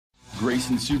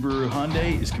Grayson Subaru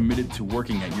Hyundai is committed to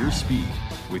working at your speed,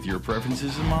 with your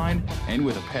preferences in mind, and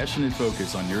with a passionate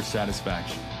focus on your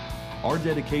satisfaction. Our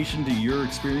dedication to your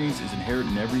experience is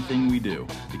inherent in everything we do,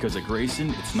 because at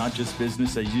Grayson, it's not just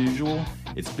business as usual,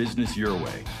 it's business your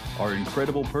way. Our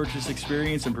incredible purchase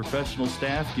experience and professional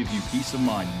staff give you peace of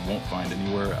mind you won't find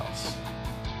anywhere else.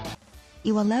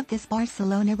 You will love this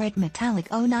Barcelona red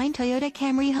metallic 09 Toyota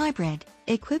Camry hybrid,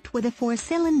 equipped with a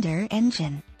 4-cylinder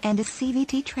engine and a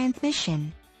CVT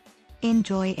transmission.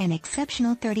 Enjoy an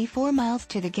exceptional 34 miles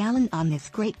to the gallon on this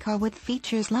great car with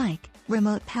features like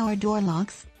remote power door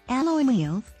locks, alloy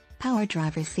wheels, power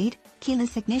driver seat,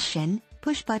 keyless ignition,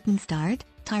 push-button start,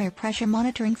 tire pressure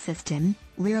monitoring system,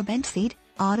 rear bench seat,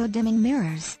 auto-dimming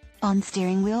mirrors,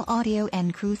 on-steering wheel audio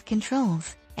and cruise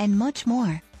controls, and much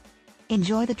more.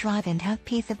 Enjoy the drive and have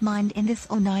peace of mind in this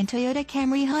 09 Toyota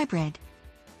Camry hybrid.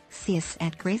 See us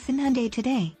at Grayson Hyundai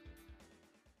today.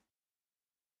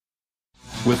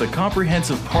 With a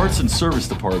comprehensive parts and service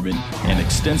department, an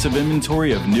extensive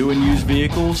inventory of new and used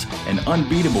vehicles, and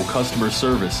unbeatable customer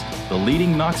service, the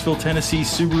leading Knoxville, Tennessee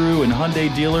Subaru and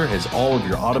Hyundai dealer has all of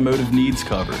your automotive needs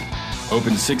covered.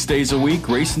 Open 6 days a week,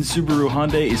 Grayson Subaru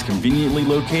Hyundai is conveniently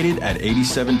located at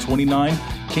 8729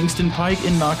 Kingston Pike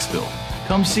in Knoxville.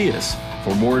 Come see us.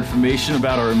 For more information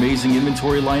about our amazing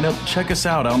inventory lineup, check us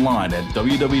out online at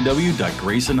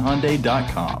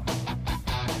www.graysonhyundai.com.